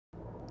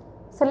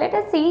So let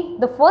us see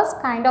the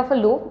first kind of a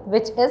loop,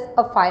 which is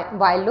a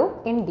while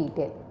loop in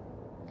detail.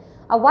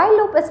 A while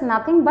loop is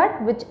nothing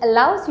but which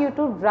allows you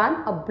to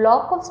run a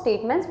block of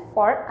statements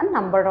for a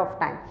number of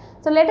times.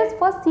 So let us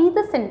first see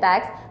the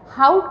syntax.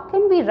 How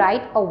can we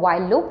write a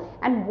while loop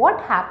and what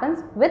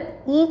happens with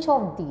each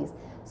of these?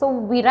 So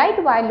we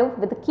write while loop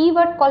with a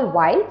keyword called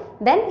while,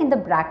 then in the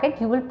bracket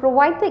you will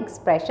provide the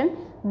expression.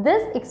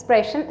 This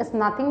expression is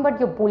nothing but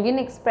your Boolean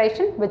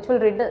expression which will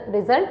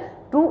result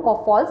true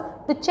or false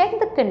to check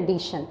the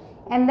condition,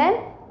 and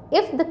then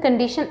if the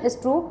condition is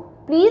true,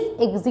 please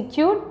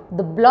execute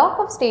the block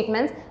of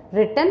statements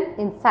written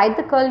inside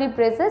the curly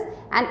braces,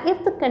 and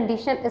if the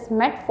condition is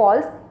met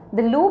false,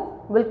 the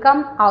loop will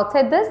come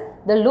outside this,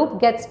 the loop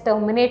gets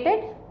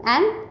terminated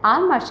and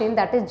our machine,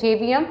 that is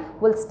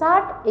JVM, will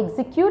start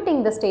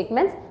executing the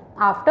statements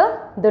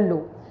after the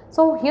loop.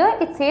 So here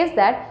it says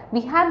that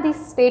we have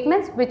these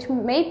statements which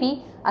may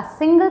be a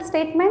single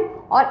statement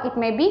or it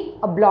may be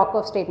a block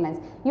of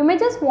statements. You may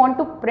just want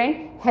to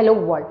print hello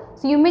world.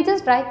 So you may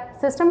just write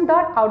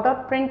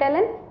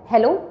system.out.println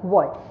hello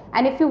world,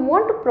 and if you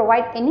want to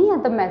provide any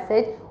other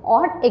message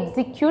or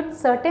execute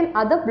certain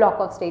other block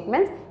of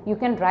statements, you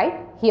can write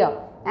here,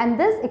 and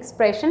this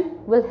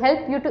expression will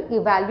help you to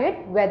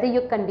evaluate whether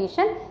your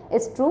condition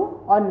is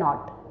true or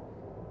not.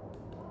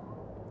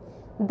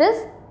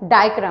 This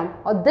diagram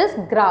or this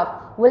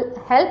graph will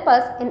help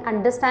us in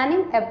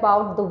understanding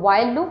about the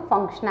while loop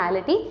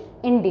functionality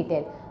in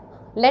detail.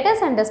 Let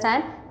us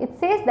understand. It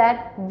says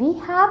that we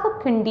have a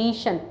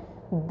condition.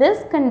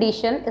 This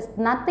condition is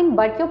nothing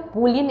but your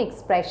Boolean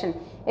expression.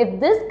 If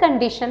this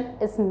condition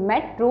is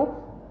met true,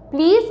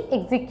 please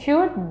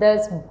execute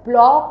this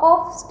block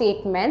of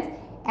statements,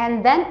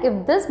 and then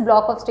if this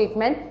block of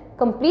statement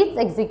completes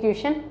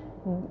execution,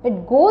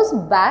 it goes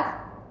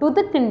back to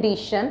the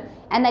condition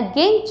and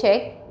again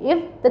check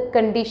if the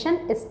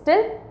condition is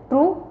still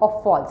true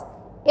or false.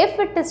 If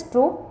it is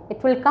true,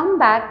 it will come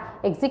back,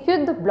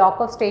 execute the block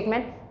of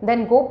statement,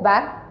 then go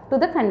back to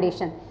the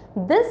condition.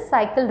 This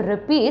cycle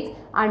repeats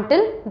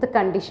until the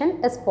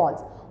condition is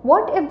false.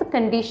 What if the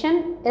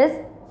condition is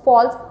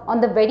false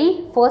on the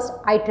very first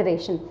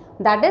iteration?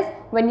 That is,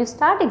 when you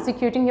start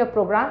executing your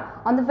program,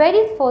 on the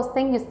very first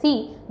thing you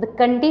see the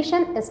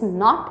condition is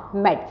not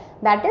met.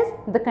 That is,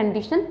 the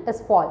condition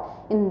is false.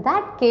 In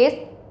that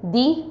case,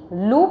 the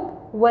loop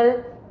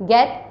will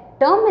get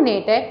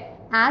terminated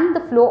and the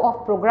flow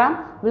of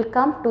program will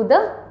come to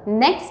the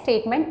next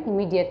statement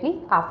immediately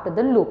after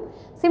the loop.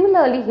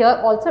 Similarly, here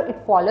also it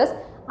follows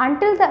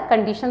until the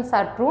conditions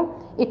are true,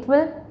 it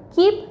will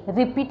keep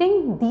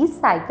repeating these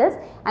cycles,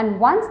 and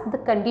once the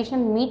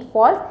condition meet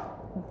false,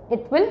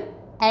 it will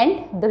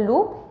end the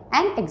loop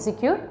and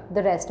execute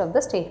the rest of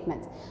the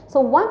statements. So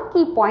one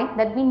key point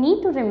that we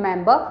need to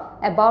remember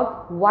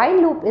about while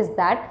loop is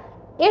that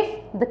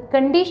if the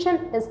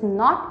condition is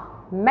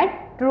not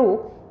met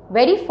true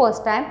very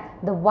first time,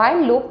 the while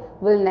loop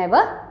will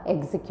never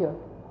execute.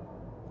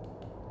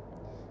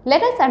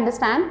 Let us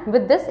understand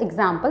with this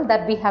example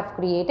that we have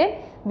created.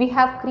 We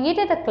have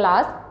created a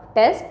class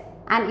test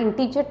and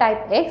integer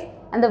type x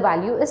and the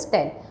value is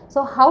 10.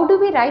 So how do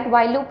we write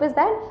while loop is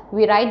that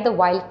we write the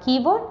while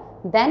keyword,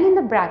 then in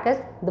the brackets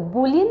the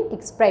Boolean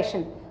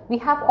expression. We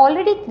have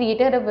already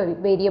created a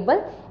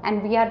variable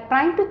and we are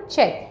trying to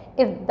check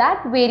if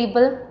that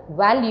variable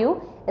value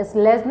is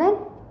less than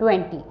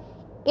 20.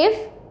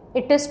 If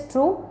it is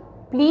true,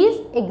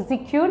 please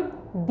execute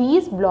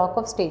these block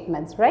of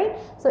statements, right?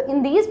 So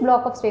in these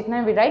block of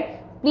statements we write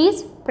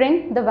please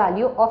print the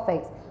value of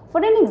x.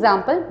 For an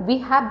example, we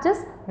have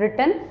just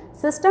written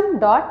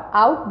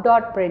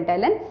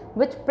system.out.println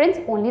which prints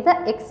only the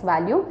x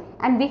value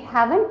and we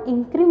haven't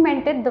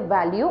incremented the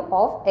value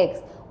of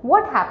x.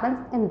 What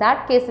happens in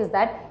that case is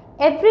that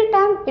every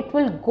time it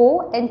will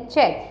go and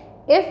check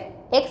if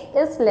x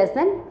is less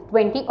than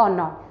 20 or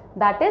not.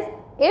 That is,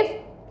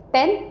 if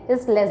 10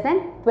 is less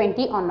than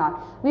 20 or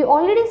not. We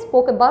already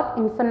spoke about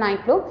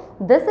infinite loop.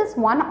 This is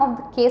one of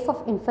the case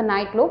of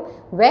infinite loop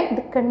where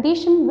the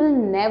condition will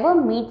never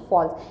meet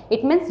false.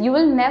 It means you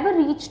will never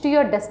reach to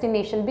your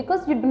destination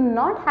because you do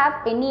not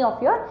have any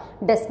of your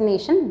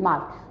destination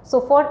marked.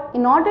 So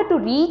in order to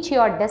reach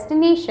your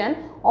destination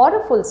or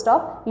a full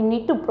stop, you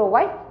need to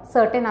provide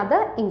certain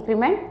other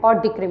increment or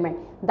decrement.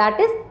 That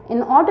is,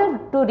 in order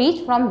to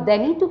reach from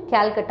Delhi to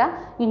Calcutta,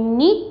 you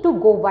need to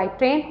go by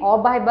train or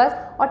by bus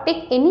or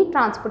take any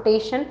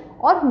transportation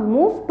or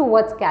move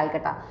towards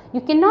Calcutta.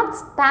 You cannot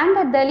stand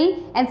at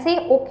Delhi and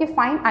say, okay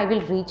fine, I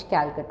will reach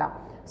Calcutta.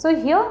 So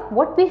here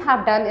what we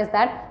have done is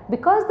that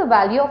because the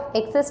value of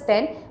x is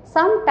 10,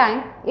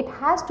 sometime it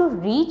has to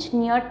reach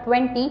near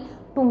 20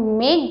 to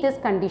make this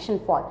condition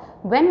false.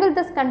 When will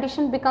this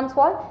condition become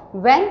false?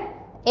 When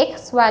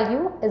x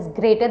value is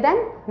greater than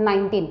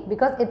 19,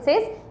 because it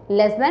says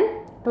less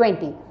than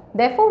 20.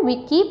 Therefore,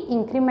 we keep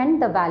increment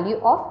the value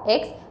of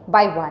x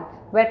by 1.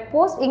 Where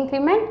post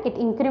increment, it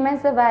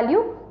increments the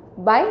value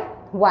by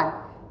 1.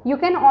 You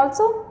can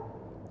also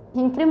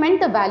increment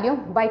the value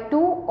by 2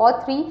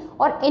 or 3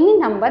 or any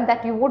number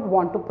that you would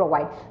want to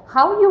provide.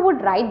 How you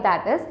would write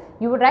that is,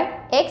 you would write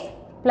x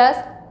plus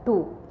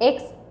 2,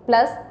 x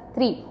plus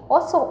 3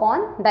 or so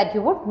on that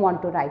you would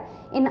want to write.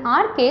 In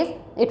our case,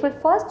 it will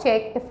first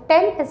check if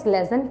 10 is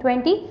less than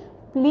 20,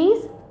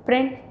 please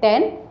print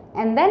 10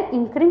 and then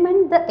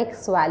increment the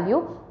x value,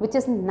 which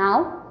is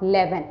now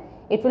 11.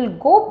 It will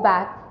go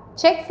back,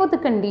 check for the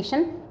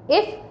condition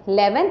if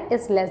 11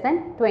 is less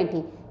than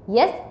 20.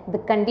 Yes, the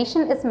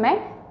condition is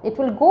met. It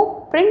will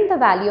go print the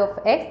value of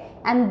x,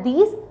 and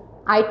these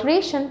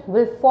iteration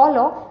will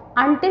follow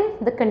until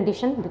the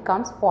condition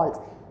becomes false.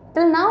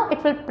 Till now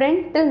it will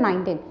print till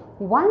 19.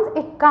 Once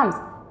it comes,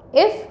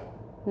 if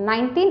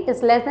 19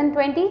 is less than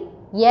 20,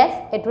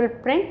 yes, it will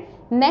print.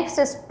 Next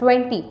is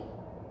 20.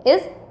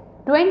 Is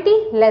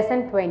 20 less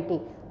than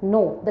 20?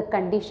 No, the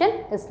condition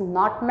is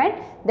not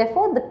met.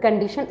 Therefore, the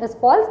condition is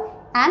false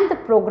and the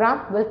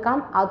program will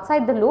come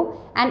outside the loop,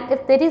 and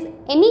if there is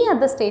any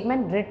other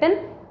statement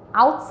written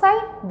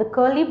outside the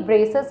curly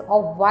braces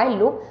of while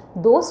loop,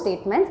 those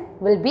statements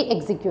will be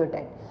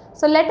executed.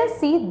 So let us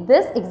see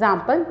this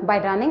example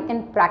by running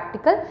in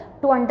practical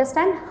to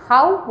understand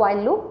how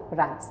while loop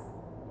runs.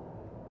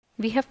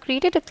 We have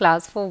created a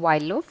class for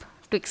while loop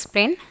to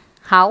explain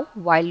how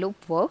while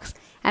loop works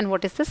and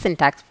what is the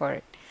syntax for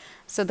it.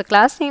 So the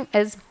class name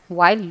is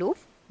while loop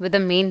with the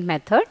main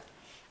method.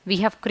 We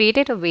have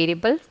created a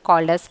variable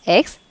called as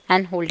x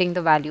and holding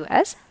the value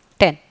as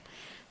 10.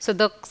 So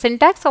the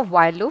syntax of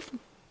while loop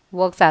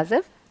works as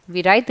if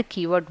we write the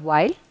keyword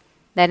while,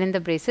 then in the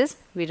braces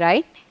we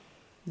write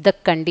the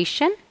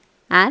condition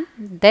and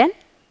then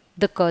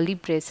the curly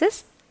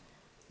braces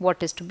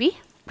what is to be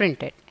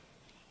printed.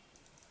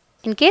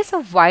 In case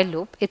of while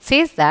loop, it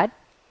says that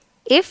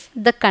if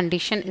the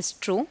condition is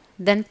true,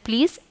 then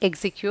please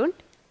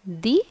execute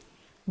the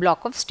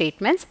block of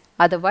statements,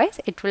 otherwise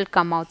it will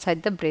come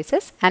outside the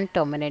braces and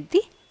terminate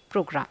the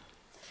program.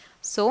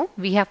 So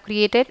we have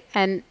created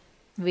an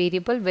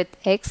variable with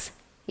x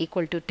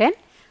equal to 10.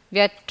 We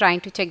are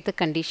trying to check the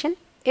condition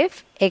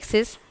if x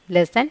is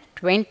less than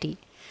 20.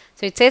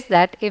 So it says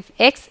that if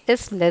x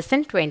is less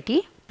than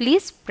 20,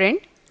 please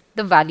print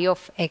the value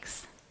of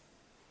x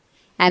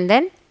and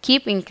then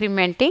keep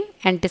incrementing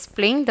and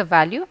displaying the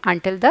value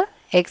until the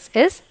x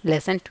is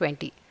less than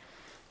 20.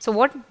 So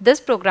what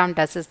this program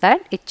does is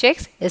that it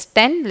checks, is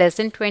 10 less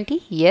than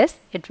 20? Yes,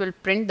 it will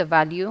print the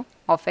value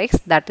of x,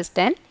 that is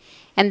 10,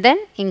 and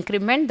then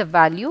increment the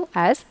value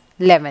as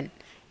 11.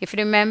 If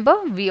you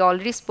remember, we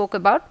already spoke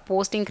about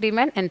post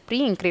increment and pre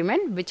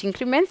increment, which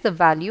increments the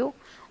value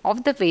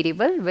of the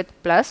variable with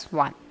plus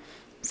 1.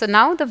 So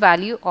now the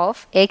value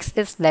of x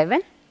is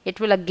 11. It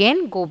will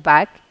again go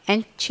back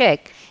and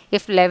check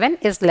if 11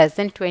 is less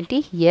than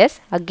 20. Yes,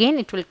 again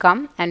it will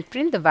come and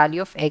print the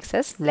value of x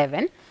as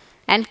 11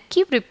 and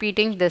keep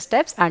repeating the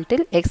steps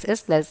until x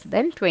is less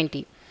than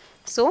 20.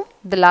 So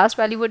the last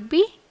value would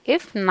be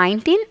if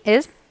 19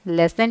 is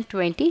less than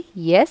 20.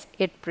 Yes,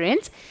 it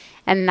prints,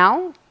 and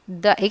now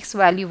the x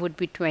value would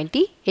be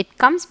 20. It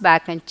comes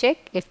back and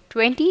check if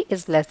 20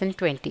 is less than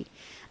 20.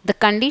 The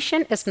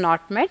condition is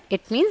not met.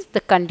 It means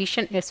the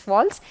condition is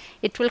false.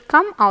 It will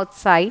come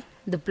outside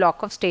the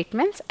block of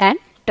statements and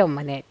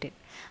terminate it.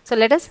 So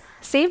let us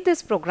save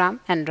this program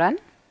and run.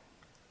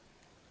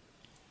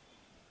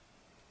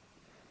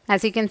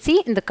 As you can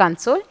see in the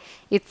console,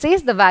 it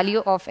says the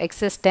value of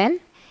x is 10.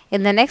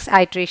 In the next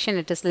iteration,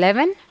 it is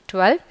 11,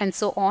 12 and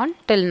so on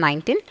till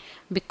 19,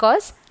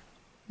 because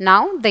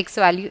now the x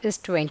value is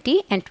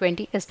 20 and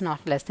 20 is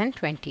not less than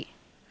 20.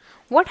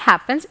 What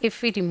happens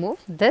if we remove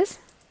this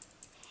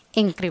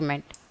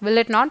increment? Will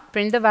it not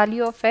print the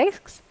value of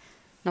x?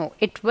 No,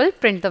 it will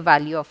print the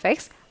value of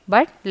x,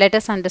 but let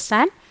us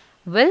understand,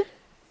 will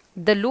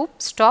the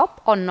loop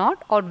stop or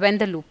not, or when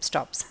the loop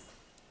stops?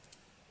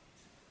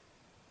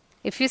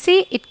 If you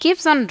see it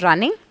keeps on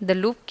running, the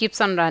loop keeps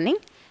on running,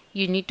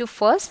 you need to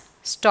first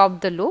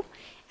stop the loop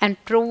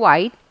and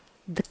provide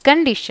the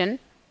condition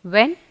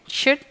when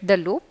should the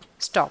loop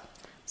stop.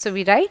 So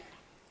we write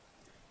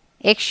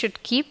x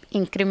should keep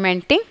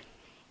incrementing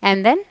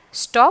and then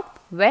stop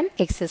when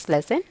x is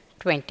less than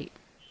 20.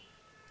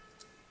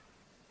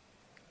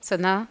 So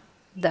now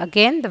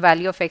again the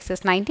value of x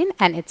is 19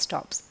 and it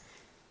stops.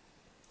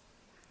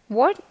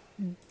 What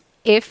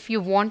if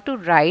you want to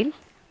write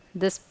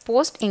this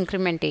post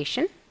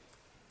incrementation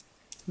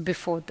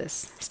before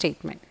this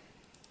statement?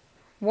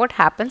 What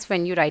happens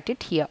when you write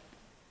it here?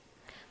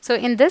 So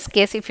in this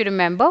case, if you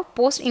remember,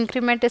 post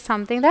increment is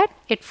something that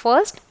it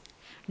first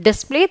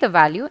display the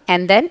value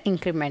and then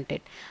increment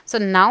it. So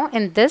now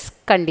in this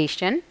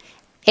condition,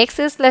 x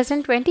is less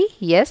than 20.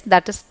 Yes,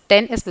 that is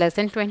 10 is less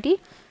than 20.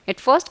 It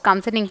first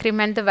comes and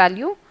increment the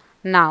value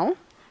now,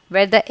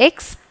 where the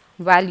x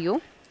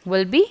value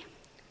will be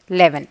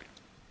 11.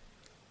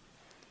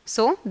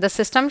 So the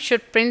system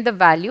should print the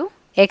value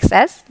x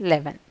as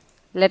 11.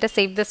 Let us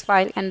save this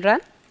file and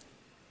run.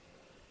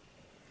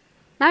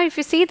 Now if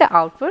you see the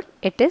output,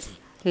 it is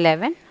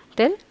 11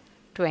 till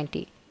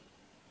 20.